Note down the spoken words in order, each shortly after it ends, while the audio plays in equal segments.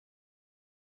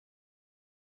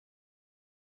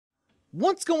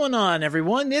What's going on,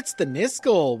 everyone? It's the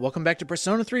Niskel. Welcome back to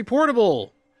Persona 3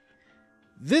 Portable.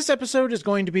 This episode is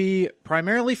going to be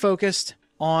primarily focused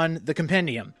on the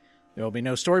Compendium. There will be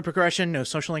no story progression, no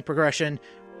social link progression,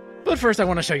 but first I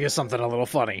want to show you something a little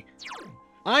funny.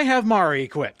 I have Mara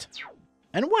equipped.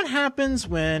 And what happens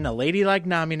when a lady like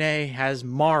Namine has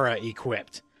Mara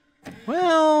equipped?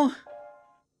 Well...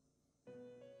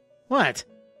 What?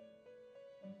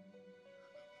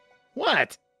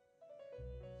 What?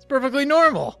 It's perfectly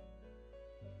normal.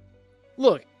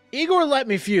 Look, Igor let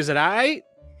me fuse it, I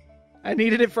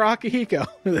needed it for Akihiko.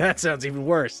 That sounds even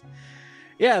worse.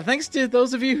 Yeah, thanks to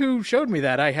those of you who showed me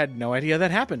that. I had no idea that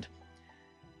happened.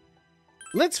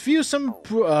 Let's fuse some...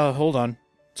 hold on.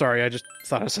 Sorry, I just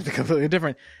thought of something completely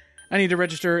different. I need to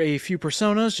register a few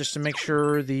personas just to make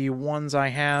sure the ones I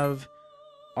have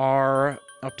are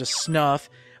up to snuff.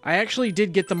 I actually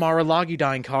did get the Mara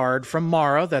Logidine card from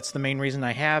Mara. That's the main reason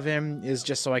I have him, is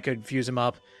just so I could fuse him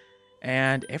up.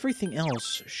 And everything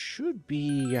else should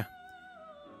be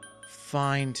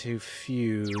fine to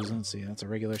fuse. Let's see, that's a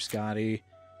regular Scotty.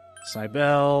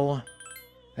 Cybele.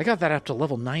 I got that up to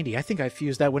level 90. I think I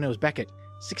fused that when it was back at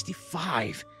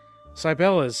 65.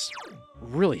 Cybele has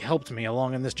really helped me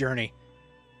along in this journey.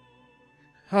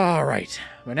 Alright,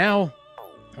 but now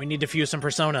we need to fuse some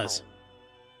personas.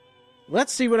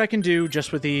 Let's see what I can do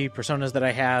just with the personas that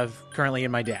I have currently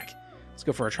in my deck. Let's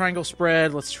go for a triangle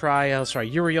spread. Let's try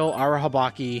Uriel,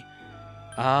 Arahabaki.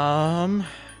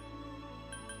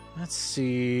 Let's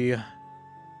see.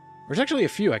 There's actually a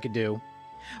few I could do.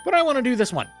 But I want to do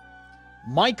this one.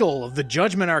 Michael of the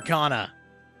Judgment Arcana.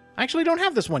 I actually don't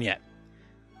have this one yet.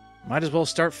 Might as well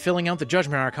start filling out the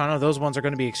Judgment Arcana. Those ones are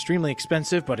going to be extremely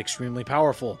expensive, but extremely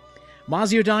powerful.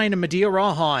 Maziodine and Medea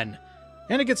Rahan.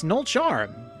 And it gets Null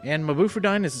Charm. And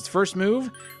Mabufudine is its first move.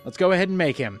 Let's go ahead and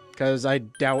make him, because I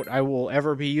doubt I will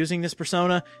ever be using this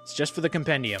persona. It's just for the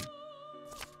Compendium.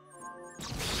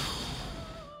 It's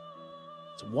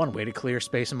one way to clear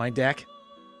space in my deck.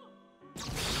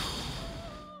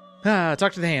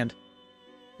 Talk to the hand.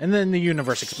 And then the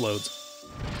universe explodes.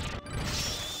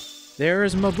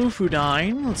 There's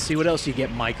Mabufudine. Let's see what else you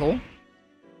get, Michael.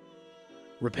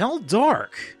 Repel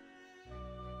Dark.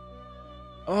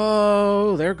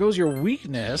 Oh, there goes your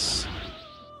weakness.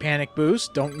 Panic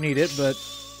Boost. Don't need it, but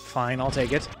fine, I'll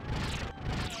take it.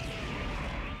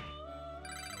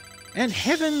 And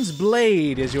Heaven's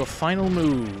Blade is your final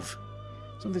move.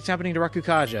 Something's happening to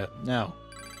Rakukaja. No.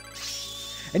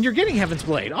 And you're getting Heaven's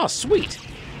Blade. Oh, sweet.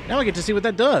 Now I get to see what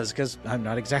that does, because I'm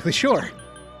not exactly sure.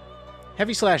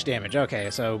 Heavy slash damage. Okay,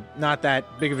 so not that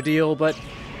big of a deal, but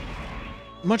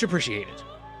much appreciated.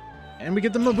 And we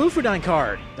get the Mabufudine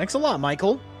card. Thanks a lot,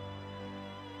 Michael.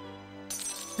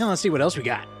 Now let's see what else we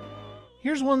got.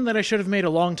 Here's one that I should have made a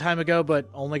long time ago, but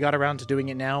only got around to doing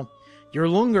it now.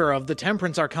 Yurlunger of the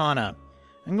Temperance Arcana.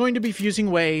 I'm going to be fusing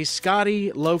away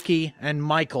Scotty, Loki, and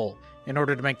Michael in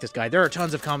order to make this guy. There are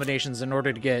tons of combinations in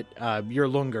order to get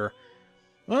Yurlunger.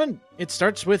 Well, it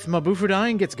starts with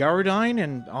Mabufudine, gets Garudine,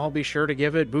 and I'll be sure to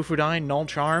give it Bufudine, Null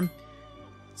Charm.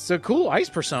 It's a cool ice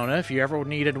persona if you ever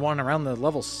needed one around the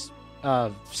level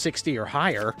 60 or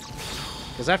higher.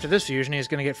 Because after this fusion, he's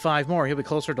going to get 5 more. He'll be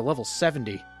closer to level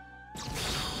 70.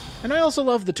 And I also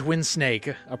love the Twin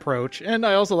Snake approach, and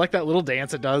I also like that little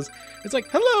dance it does. It's like,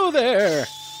 hello there!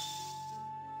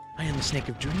 I am the Snake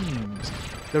of Dreams.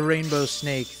 The rainbow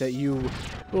snake that you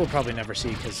will probably never see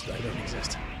because I don't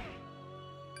exist.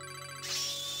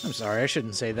 I'm sorry, I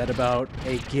shouldn't say that about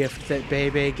a gift that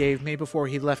Bebe gave me before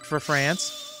he left for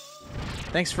France.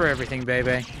 Thanks for everything,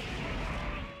 Bebe.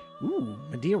 Ooh,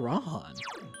 Medea Rahan.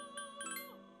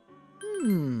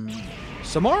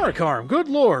 Samarakarm, good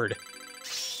lord.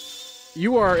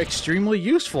 You are extremely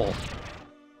useful.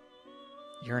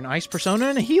 You're an ice persona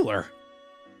and a healer.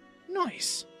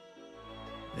 Nice.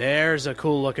 There's a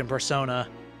cool-looking persona.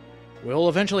 We'll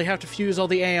eventually have to fuse all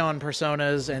the Aeon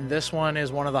personas, and this one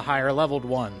is one of the higher-leveled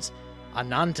ones.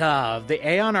 Ananta of the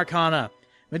Aeon Arcana.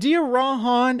 Medea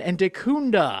Rahan and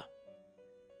Dekunda.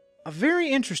 A very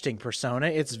interesting persona.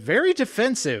 It's very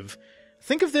defensive.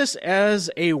 Think of this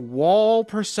as a wall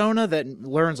persona that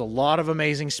learns a lot of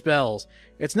amazing spells.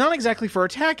 It's not exactly for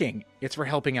attacking. It's for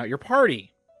helping out your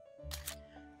party.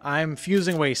 I'm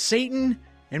fusing away Satan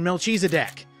and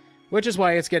Melchizedek, which is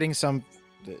why it's getting some...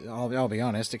 I'll be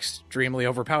honest, extremely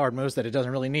overpowered moves that it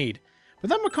doesn't really need.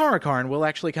 But that Makarakarn will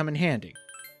actually come in handy.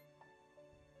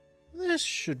 This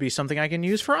should be something I can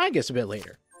use for Aegis a bit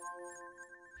later.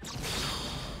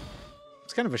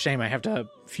 It's kind of a shame I have to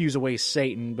fuse away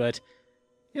Satan, but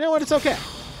you know what, it's okay.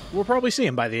 We'll probably see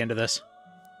him by the end of this.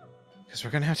 Because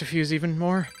we're going to have to fuse even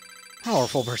more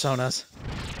powerful personas.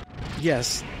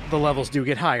 Yes, the levels do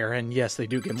get higher, and yes, they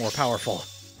do get more powerful.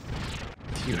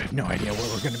 You have no idea what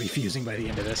we're going to be fusing by the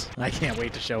end of this. I can't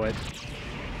wait to show it.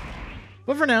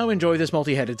 But for now, enjoy this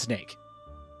multi-headed snake.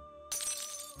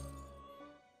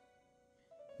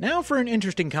 Now for an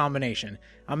interesting combination.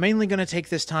 I'm mainly going to take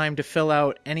this time to fill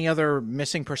out any other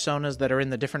missing personas that are in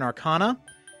the different Arcana.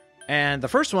 And the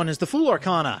first one is the Fool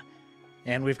Arcana.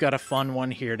 And we've got a fun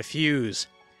one here to fuse.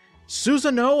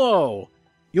 Susanoo!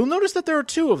 You'll notice that there are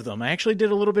two of them. I actually did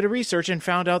a little bit of research and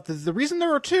found out that the reason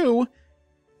there are two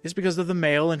is because of the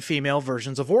male and female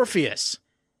versions of Orpheus.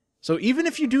 So even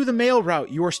if you do the male route,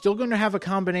 you are still going to have a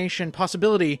combination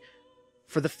possibility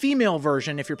for the female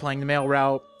version if you're playing the male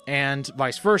route, and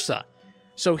vice versa.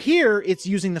 So here, it's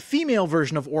using the female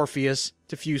version of Orpheus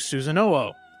to fuse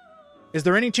Susanoo. Is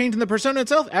there any change in the persona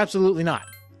itself? Absolutely not.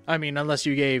 I mean, unless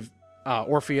you gave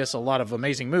Orpheus a lot of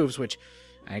amazing moves, which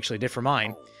I actually did for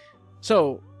mine.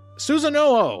 So,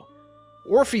 Susanoo,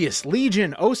 Orpheus,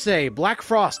 Legion, Ose, Black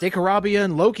Frost, Icarabia,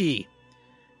 and Loki.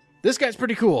 This guy's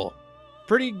pretty cool.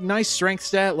 Pretty nice strength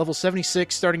stat, level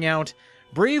 76 starting out.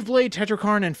 Brave Blade,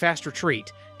 Tetrakarn, and Fast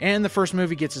Retreat. And the first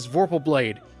move he gets is Vorpal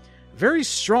Blade. Very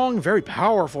strong, very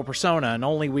powerful persona, and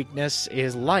only weakness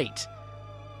is light.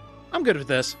 I'm good with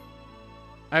this.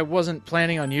 I wasn't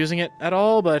planning on using it at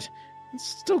all, but it's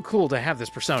still cool to have this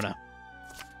persona.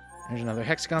 There's another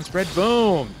hexagon spread.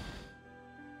 Boom!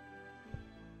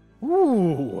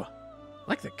 Ooh!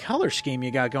 Like the color scheme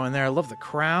you got going there. I love the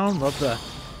crown, love the...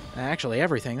 actually,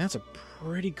 everything. That's a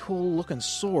pretty cool looking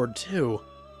sword, too.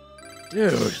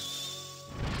 Dude.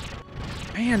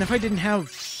 Man, if I didn't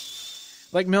have...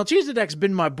 Like, Melchizedek's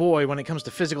been my boy when it comes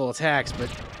to physical attacks, but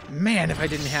man, if I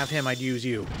didn't have him, I'd use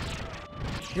you.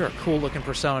 You're a cool-looking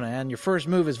persona, and your first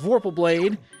move is Vorpal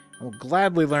Blade. I will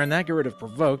gladly learn that. Get rid of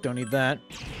Provoke, don't need that.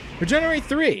 Regenerate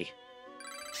 3.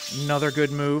 Another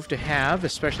good move to have,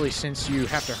 especially since you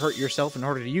have to hurt yourself in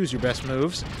order to use your best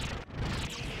moves.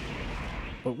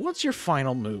 But what's your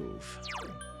final move?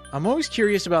 I'm always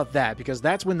curious about that, because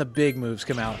that's when the big moves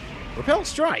come out. Repel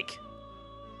Strike.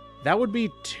 That would be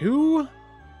two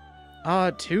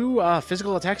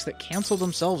physical attacks that cancel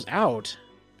themselves out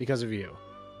because of you.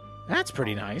 That's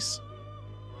pretty nice.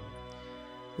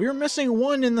 We are missing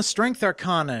one in the Strength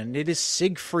Arcana, and it is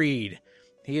Siegfried.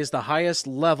 He is the highest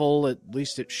level, at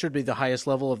least it should be the highest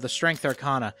level of the Strength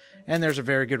Arcana, and there's a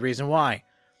very good reason why.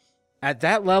 At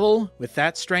that level, with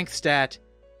that strength stat,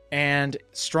 and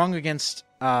strong against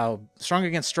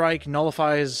strike,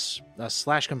 nullifies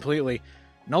slash completely,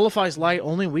 nullifies light,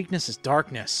 only weakness is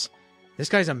darkness. This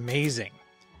guy's amazing.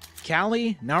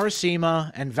 Kali,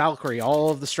 Narasima, and Valkyrie, all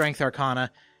of the Strength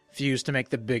Arcana, fuse to make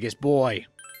the biggest boy.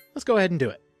 Let's go ahead and do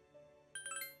it.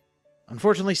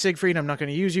 Unfortunately, Siegfried, I'm not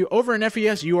going to use you. Over in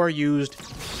FES, you are used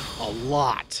a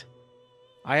lot.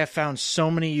 I have found so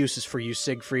many uses for you,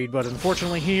 Siegfried, but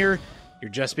unfortunately here,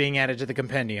 you're just being added to the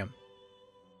Compendium.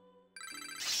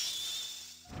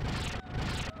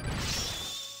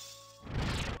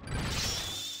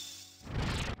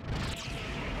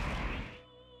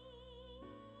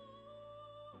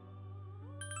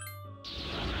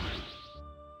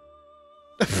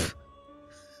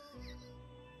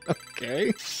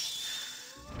 Okay.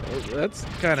 Well, that's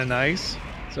kind of nice.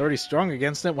 It's already strong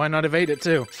against it. Why not evade it,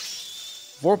 too?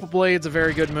 Vorpal Blade's a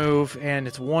very good move, and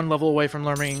it's one level away from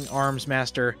learning Arms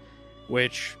Master,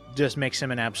 which just makes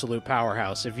him an absolute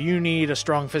powerhouse. If you need a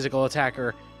strong physical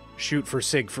attacker, shoot for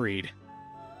Siegfried.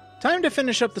 Time to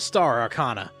finish up the Star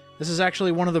Arcana. This is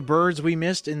actually one of the birds we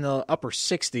missed in the upper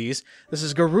 60s. This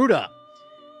is Garuda.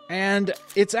 And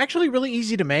it's actually really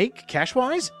easy to make,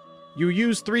 cash-wise. You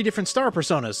use 3 different star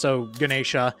personas, so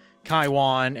Ganesha,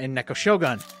 Kaiwan, and Neko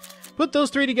Shogun. Put those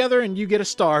 3 together and you get a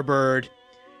star bird.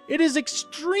 It is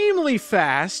extremely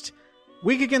fast,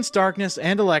 weak against darkness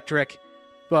and electric,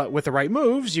 but with the right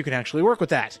moves, you can actually work with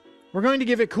that. We're going to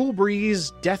give it Cool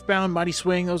Breeze, Deathbound, Mighty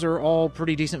Swing, those are all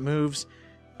pretty decent moves.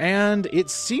 And it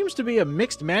seems to be a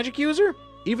mixed magic user,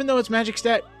 even though its magic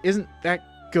stat isn't that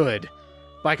good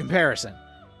by comparison.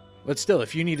 But still,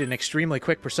 if you need an extremely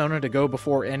quick persona to go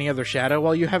before any other shadow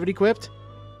while you have it equipped,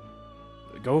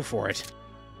 go for it.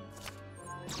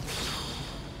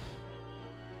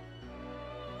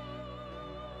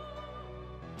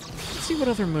 Let's see what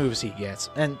other moves he gets.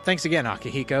 And thanks again,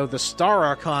 Akihiko. The Star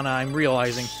Arcana, I'm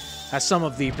realizing, has some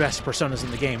of the best personas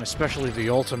in the game, especially the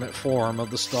ultimate form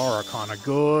of the Star Arcana.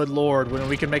 Good lord, when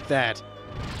we can make that.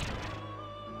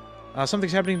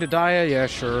 Something's happening to Daya? Yeah,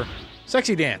 sure.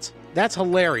 Sexy Dance. That's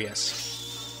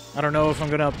hilarious. I don't know if I'm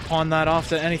going to pawn that off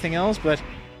to anything else, but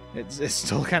it's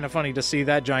still kind of funny to see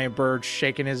that giant bird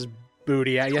shaking his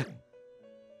booty at you.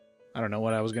 I don't know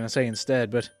what I was going to say instead,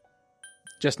 but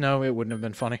just know it wouldn't have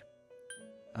been funny.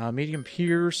 Medium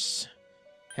pierce,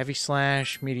 heavy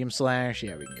slash, medium slash.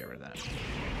 Yeah, we can get rid of that.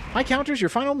 High counter's your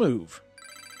final move.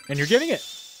 And you're getting it.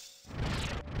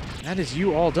 That is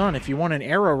you all done. If you want an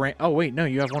arrow rain... Oh, wait, no,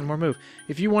 you have one more move.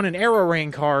 If you want an arrow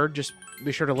rain card, just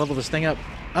be sure to level this thing up.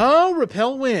 Oh,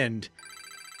 repel wind.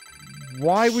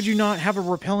 Why would you not have a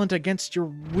repellent against your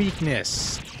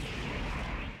weakness?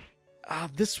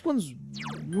 This one's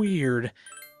weird.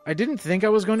 I didn't think I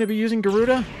was going to be using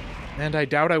Garuda, and I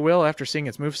doubt I will after seeing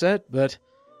its moveset, but...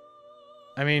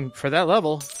 I mean, for that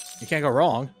level, you can't go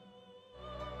wrong.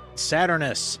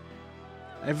 Saturnus.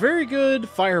 A very good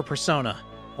fire persona.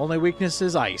 Only weakness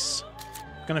is ice.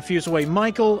 Gonna fuse away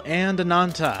Michael and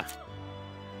Ananta.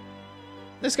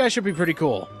 This guy should be pretty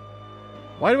cool.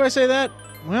 Why do I say that?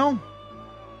 Well,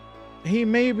 he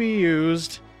may be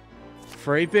used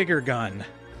for a bigger gun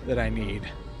that I need.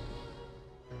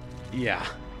 Yeah.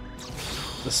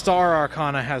 The Star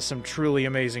Arcana has some truly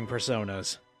amazing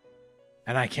personas.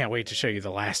 And I can't wait to show you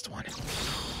the last one.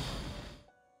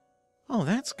 Oh,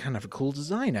 that's kind of a cool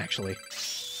design, actually.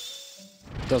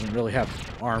 Doesn't really have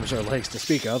arms or legs to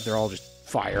speak of. They're all just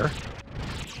fire.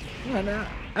 And,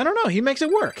 I don't know. He makes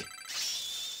it work.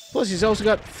 Plus, he's also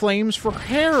got flames for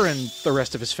hair and the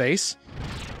rest of his face.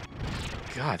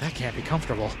 God, that can't be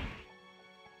comfortable.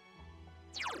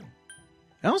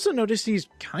 I also noticed he's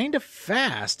kind of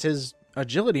fast. His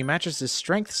agility matches his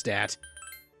strength stat.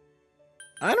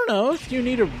 I don't know if you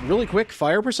need a really quick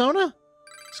fire persona.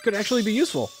 This could actually be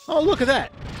useful. Oh, look at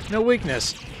that. No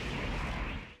weakness.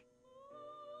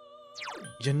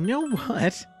 You know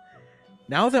what?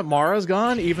 Now that Mara's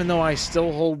gone, even though I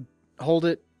still hold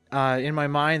it in my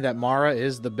mind that Mara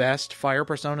is the best fire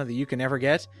persona that you can ever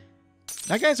get,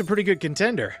 that guy's a pretty good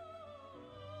contender.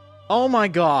 Oh my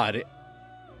god.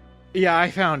 Yeah,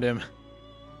 I found him.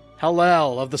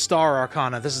 Hallel of the Star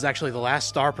Arcana. This is actually the last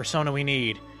star persona we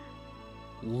need.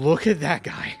 Look at that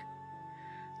guy.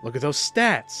 Look at those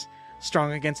stats.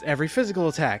 Strong against every physical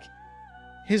attack.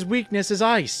 His weakness is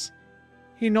ice.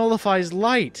 He nullifies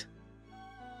light.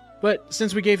 But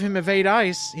since we gave him Evade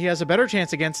Ice, he has a better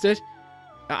chance against it.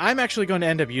 I'm actually going to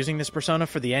end up using this persona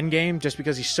for the endgame just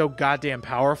because he's so goddamn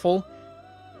powerful.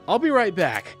 I'll be right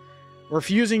back. We're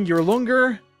fusing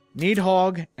Yurlungur,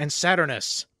 Needhog, and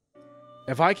Saturnus.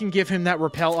 If I can give him that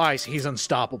Repel Ice, he's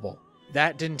unstoppable.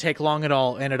 That didn't take long at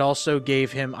all, and it also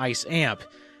gave him Ice Amp.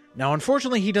 Now,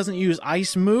 unfortunately, he doesn't use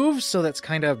ice moves, so that's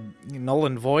kind of null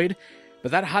and void.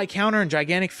 But that high counter and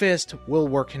gigantic fist will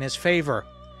work in his favor.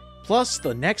 Plus,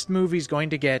 the next move he's going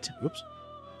to get... Oops.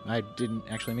 I didn't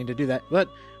actually mean to do that. But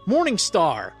Morning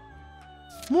Star.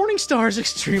 Morning Star is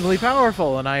extremely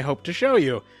powerful, and I hope to show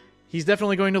you. He's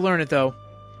definitely going to learn it, though.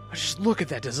 Just look at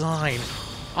that design.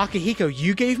 Akihiko,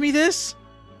 you gave me this?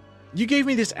 You gave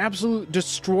me this absolute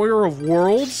destroyer of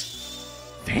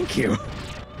worlds? Thank you.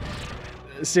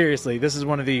 Seriously, this is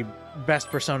one of the best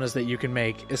personas that you can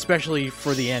make, especially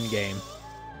for the end game.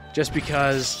 Just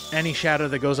because any shadow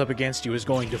that goes up against you is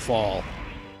going to fall.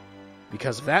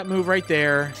 Because of that move right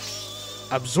there.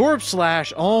 Absorb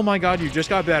Slash. Oh my god, you just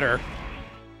got better.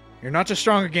 You're not just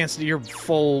strong against it, you're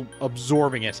full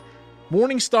absorbing it.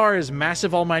 Morning Star is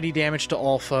massive almighty damage to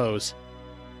all foes.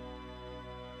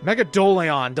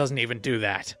 Megadoleon doesn't even do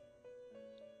that.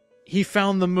 He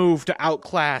found the move to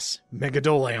outclass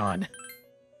Megadoleon.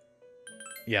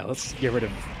 Yeah, let's get rid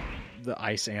of the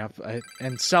Ice Amp.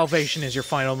 And Salvation is your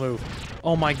final move.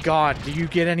 Oh my god, do you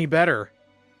get any better?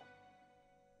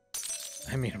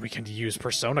 I mean, we can use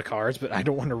Persona cards, but I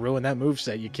don't want to ruin that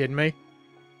moveset, you kidding me?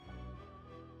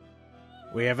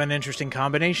 We have an interesting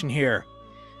combination here.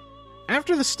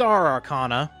 After the Star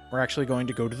Arcana, we're actually going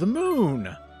to go to the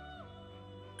Moon.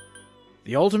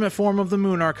 The ultimate form of the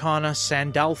Moon Arcana,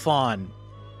 Sandalphon.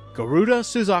 Garuda,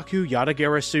 Suzaku,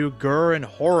 Yatagarasu, Gur, and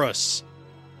Horus.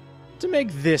 To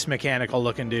make this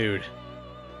mechanical-looking dude.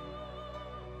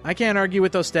 I can't argue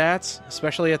with those stats,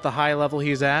 especially at the high level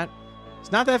he's at.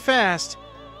 It's not that fast,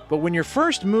 but when your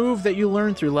first move that you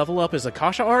learn through level up is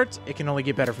Akasha Art, it can only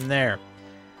get better from there.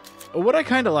 What I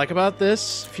kind of like about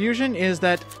this fusion is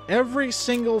that every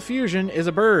single fusion is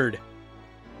a bird.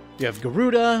 You have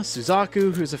Garuda,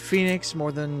 Suzaku, who's a phoenix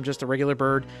more than just a regular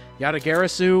bird,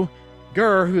 Yatagarasu,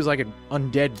 Gur, who's like an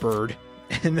undead bird,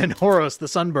 and then Horus, the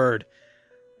sunbird.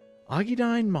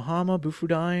 Agidine, Mahama,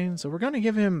 Bufudine, so we're going to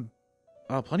give him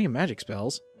plenty of magic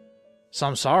spells.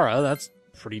 Samsara, that's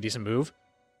a pretty decent move.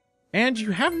 And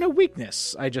you have no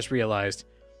weakness, I just realized.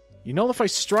 You nullify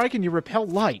strike and you repel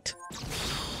light.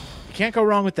 You can't go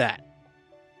wrong with that.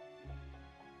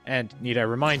 And, need I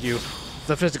remind you,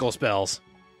 the physical spells.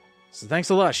 So thanks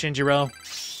a lot, Shinjiro.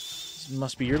 This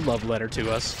must be your love letter to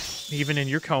us. Even in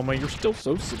your coma, you're still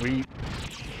so sweet.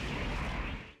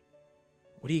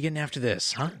 What are you getting after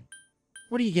this, huh?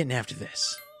 What are you getting after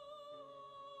this?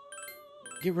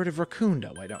 Get rid of Raccoon,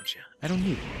 why don't you? I don't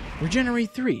need it.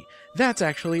 Regenerate 3. That's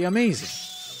actually amazing.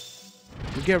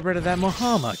 We get rid of that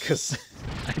Mohama, because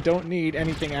I don't need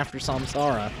anything after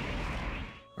Samsara.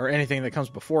 Or anything that comes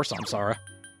before Samsara.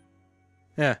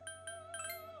 Yeah.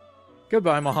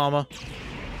 Goodbye, Mohama.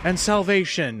 And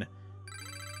Salvation.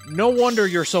 No wonder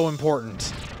you're so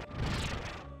important.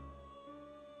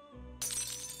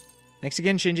 Thanks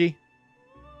again, Shinji.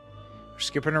 We're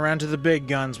skipping around to the big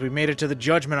guns. We made it to the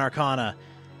Judgment Arcana.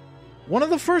 One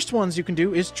of the first ones you can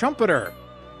do is Trumpeter.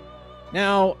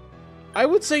 Now, I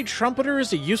would say Trumpeter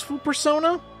is a useful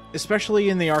persona, especially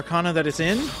in the Arcana that it's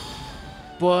in,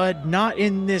 but not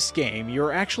in this game.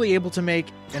 You're actually able to make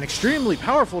an extremely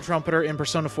powerful Trumpeter in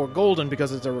Persona 4 Golden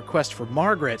because it's a request for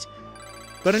Margaret.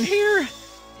 But in here,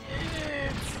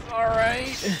 it's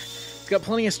alright. It's got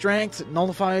plenty of strength, it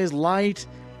nullifies light,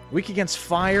 weak against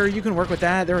fire. You can work with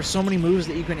that. There are so many moves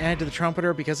that you can add to the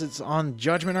Trumpeter because it's on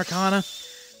Judgment Arcana,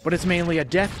 but it's mainly a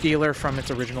death dealer from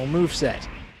its original moveset.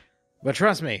 But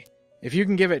trust me, if you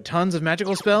can give it tons of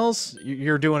magical spells,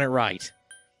 you're doing it right.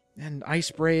 And Ice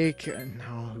Break,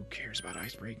 no, who cares about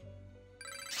Ice Break?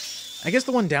 I guess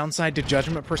the one downside to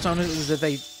Judgment Personas is that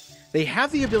they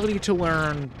have the ability to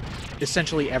learn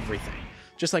essentially everything,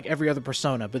 just like every other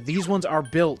Persona, but these ones are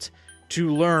built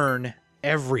to learn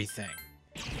everything.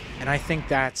 And I think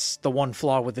that's the one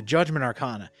flaw with the Judgment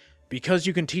Arcana. Because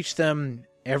you can teach them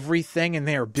everything and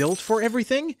they are built for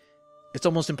everything, it's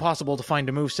almost impossible to find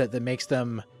a moveset that makes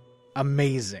them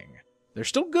amazing. They're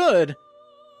still good,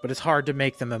 but it's hard to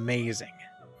make them amazing.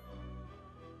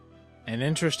 An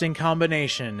interesting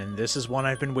combination, and this is one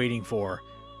I've been waiting for.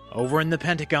 Over in the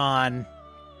Pentagon,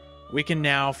 we can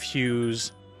now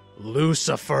fuse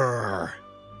Lucifer,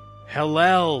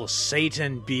 Hellel,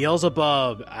 Satan,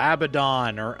 Beelzebub,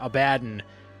 Abaddon, or Abaddon,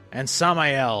 and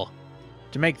Samael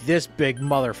to make this big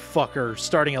motherfucker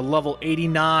starting at level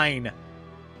 89.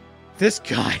 This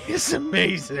guy is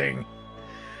amazing.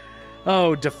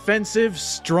 Oh, defensive,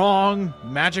 strong,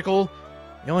 magical.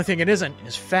 The only thing it isn't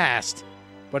is fast,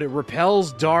 but it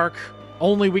repels dark,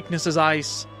 only weakness is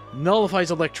ice, nullifies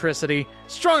electricity,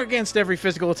 strong against every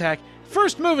physical attack.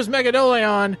 First move is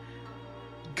Megadoleon.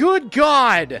 Good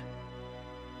God!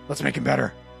 Let's make him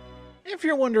better. If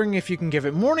you're wondering if you can give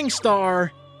it Morning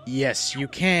Star, yes, you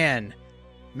can.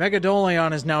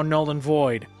 Megadoleon is now null and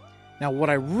void. Now, what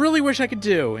I really wish I could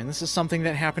do, and this is something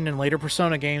that happened in later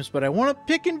Persona games, but I want to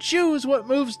pick and choose what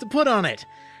moves to put on it,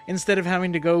 instead of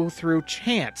having to go through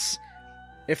chance.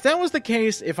 If that was the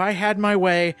case, if I had my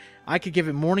way, I could give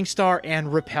it Morning Star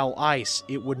and Repel Ice.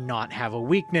 It would not have a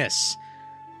weakness.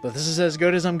 But this is as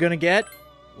good as I'm gonna get.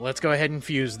 Let's go ahead and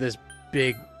fuse this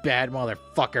big, bad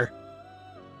motherfucker.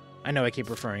 I know I keep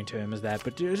referring to him as that,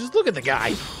 but dude, just look at the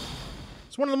guy.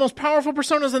 It's one of the most powerful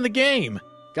personas in the game.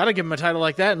 Gotta give him a title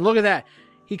like that, and look at that.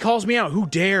 He calls me out. Who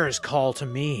dares call to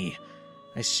me?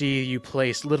 I see you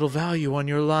place little value on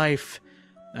your life.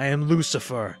 I am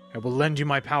Lucifer. I will lend you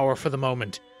my power for the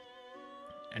moment.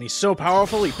 And he's so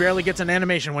powerful, he barely gets an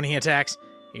animation when he attacks.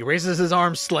 He raises his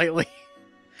arms slightly.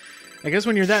 I guess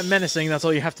when you're that menacing, that's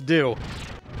all you have to do.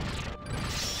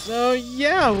 So,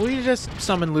 yeah, we just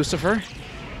summon Lucifer.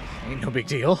 Ain't no big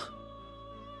deal.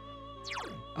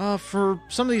 For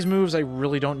some of these moves, I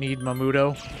really don't need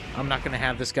Mamuto. I'm not going to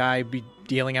have this guy be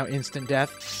dealing out instant death.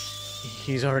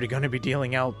 He's already going to be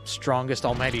dealing out strongest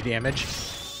almighty damage.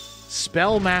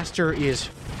 Spellmaster is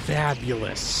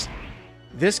fabulous.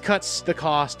 This cuts the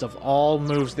cost of all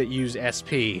moves that use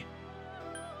SP.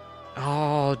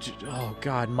 Oh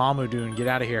God, Mamudoon, get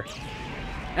out of here.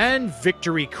 And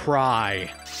Victory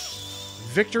Cry.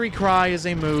 Victory Cry is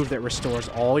a move that restores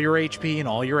all your HP and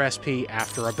all your SP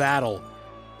after a battle.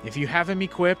 If you have him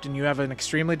equipped and you have an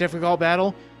extremely difficult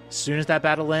battle, as soon as that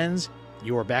battle ends,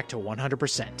 you are back to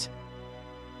 100%.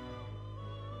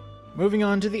 Moving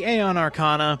on to the Aeon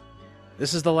Arcana.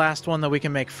 This is the last one that we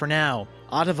can make for now.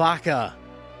 Adavaka.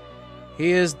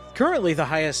 He is currently the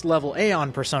highest level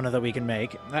Aeon persona that we can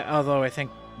make, although I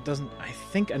think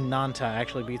Ananta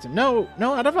actually beats him. No,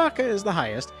 Adavaka is the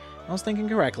highest. I was thinking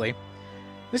correctly.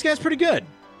 This guy's pretty good.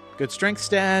 Good strength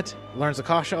stat, learns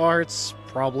Akasha arts,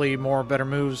 probably more better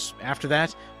moves after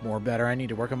that. More better, I need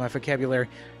to work on my vocabulary.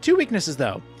 2 weaknesses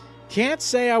though. Can't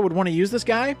say I would want to use this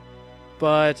guy,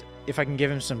 but if I can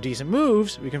give him some decent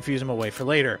moves, we can fuse him away for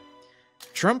later.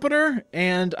 Trumpeter,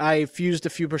 and I fused a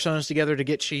few personas together to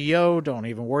get Chiyo. Don't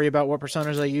even worry about what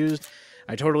personas I used.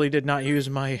 I totally did not use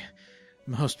my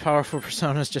most powerful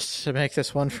personas just to make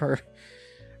this one for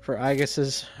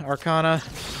Aegis's Arcana.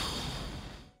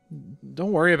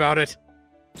 Don't worry about it.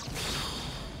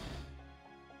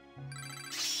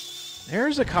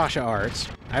 There's Akasha Arts.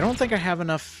 I don't think I have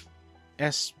enough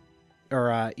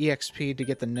EXP to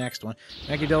get the next one.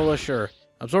 Megadola, sure.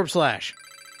 Absorb Slash.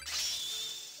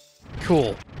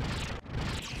 Cool.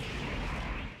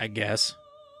 I guess.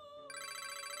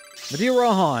 Medea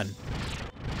Rahan.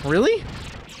 Really?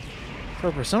 For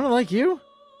a persona like you?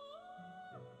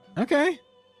 Okay.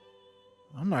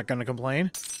 I'm not gonna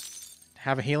complain.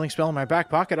 Have a healing spell in my back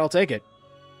pocket, I'll take it.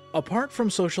 Apart from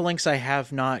social links I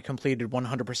have not completed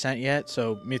 100% yet,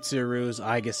 so Mitsuru's,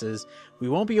 Aegis's, we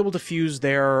won't be able to fuse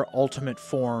their ultimate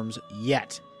forms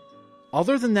yet.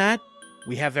 Other than that,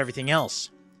 we have everything else.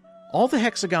 All the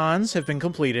hexagons have been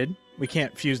completed. We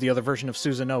can't fuse the other version of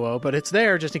Susanoo, but it's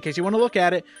there just in case you want to look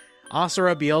at it.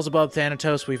 Asura, Beelzebub,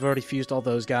 Thanatos, we've already fused all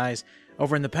those guys.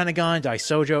 Over in the Pentagon,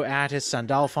 Daisojo, Attis,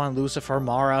 Sandalphon, Lucifer,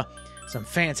 Mara. Some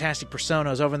fantastic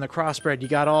personas. Over in the Crossbred, you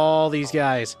got all these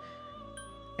guys.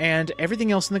 And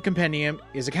everything else in the Compendium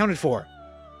is accounted for.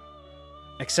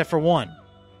 Except for one.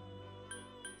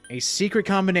 A secret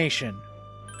combination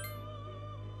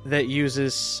that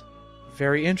uses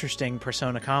very interesting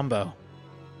persona combo.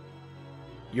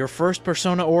 Your first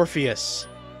persona, Orpheus,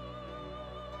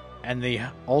 and the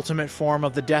ultimate form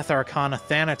of the Death Arcana,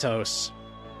 Thanatos.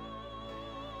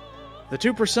 The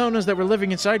two personas that were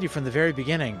living inside you from the very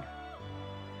beginning.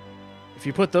 If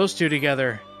you put those two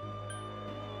together,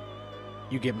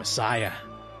 you get Messiah.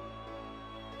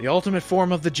 The ultimate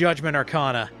form of the Judgment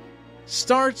Arcana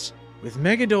starts with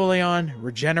Megadoleon,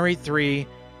 Regenerate 3,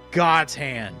 God's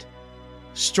Hand.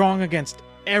 Strong against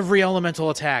every elemental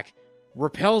attack.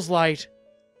 Repels light.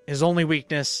 His only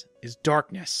weakness is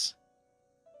darkness.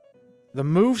 The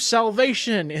move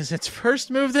Salvation is its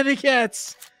first move that it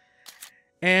gets.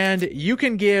 And you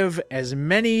can give as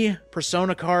many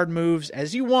Persona card moves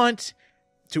as you want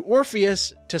to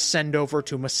Orpheus to send over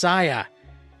to Messiah.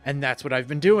 And that's what I've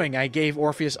been doing. I gave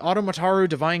Orpheus Automataru,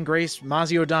 Divine Grace,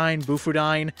 Maziodyne,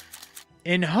 Bufudyne,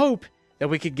 in hope that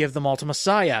we could give them all to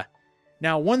Messiah.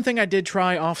 Now, one thing I did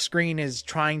try off-screen is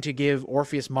trying to give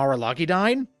Orpheus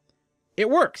Maralagidyne. It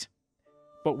worked.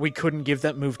 But we couldn't give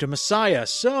that move to Messiah.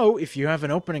 So, if you have an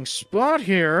opening spot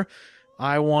here,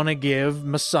 I want to give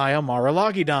Messiah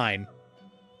Maralagidyne.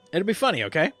 It'll be funny,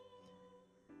 okay?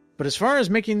 But as far as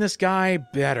making this guy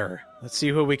better, let's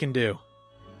see what we can do.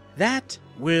 That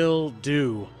will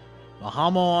do.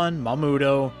 Mahamon,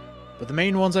 Mamudo, but the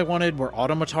main ones I wanted were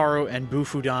Automataru and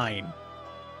Bufudyne.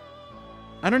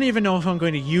 I don't even know if I'm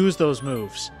going to use those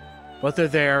moves, but they're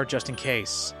there just in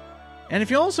case. And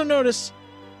if you also notice,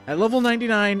 at level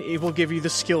 99, it will give you the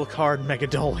skill card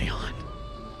Megadoleon.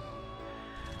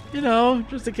 You know,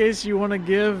 just in case you want to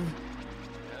give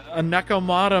a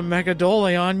Nekomata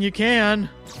Megadoleon, you can.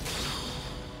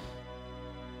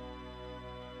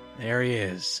 There he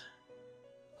is.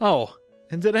 Oh,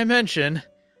 and did I mention,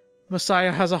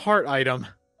 Messiah has a heart item.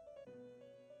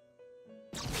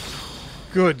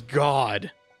 Good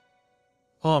God.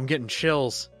 Oh, I'm getting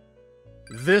chills.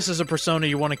 This is a persona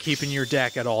you want to keep in your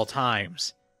deck at all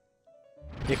times.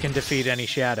 It can defeat any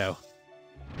shadow.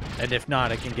 And if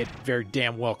not, it can get very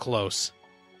damn well close.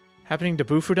 Happening to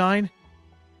Bufudyne?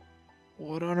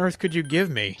 What on earth could you give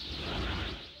me?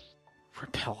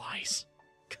 Repel Ice.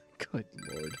 Good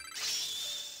lord.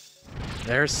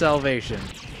 There's Salvation.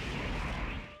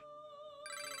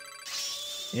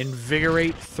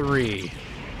 Invigorate 3.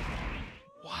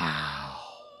 Wow.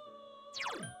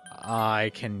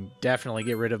 I can definitely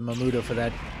get rid of Mamudo for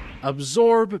that.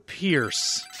 Absorb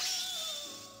Pierce.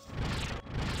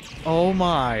 Oh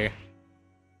my.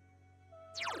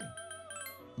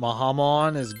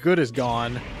 Mahamon as good as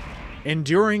gone.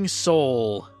 Enduring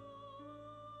Soul.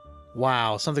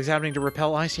 Wow, something's happening to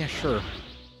repel ice? Yeah, sure.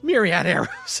 Myriad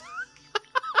Arrows.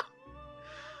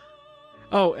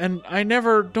 Oh, and I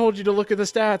never told you to look at the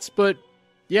stats, but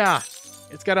yeah,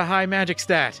 it's got a high magic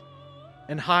stat.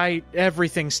 And high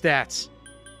everything stats.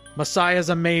 Messiah's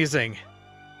amazing.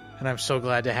 And I'm so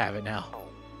glad to have it now.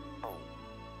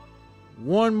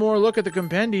 One more look at the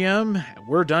Compendium.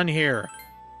 We're done here.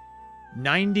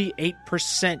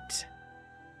 98%.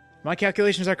 My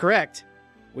calculations are correct.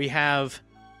 We have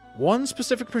one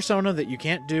specific persona that you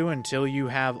can't do until you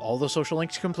have all the social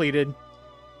links completed.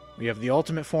 We have the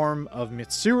ultimate form of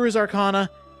Mitsuru's Arcana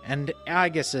and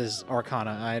Aegis's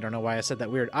Arcana. I don't know why I said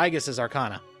that weird. Aegis's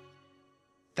Arcana.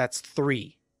 That's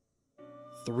 3.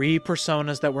 3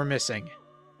 personas that we're missing.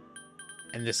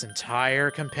 And this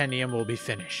entire Compendium will be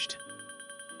finished.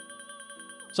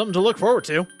 Something to look forward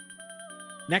to.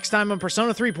 Next time on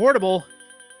Persona 3 Portable,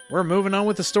 we're moving on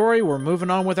with the story, we're moving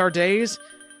on with our days,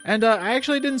 and I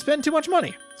actually didn't spend too much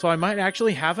money, so I might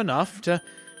actually have enough to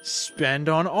spend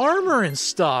on armor and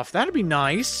stuff. That'd be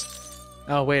nice.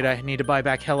 Oh, wait, I need to buy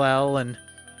back Hillel, and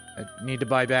I need to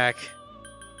buy back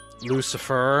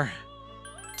Lucifer.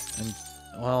 And,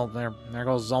 well, there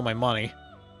goes all my money.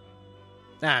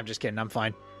 Nah, I'm just kidding. I'm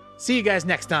fine. See you guys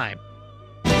next time.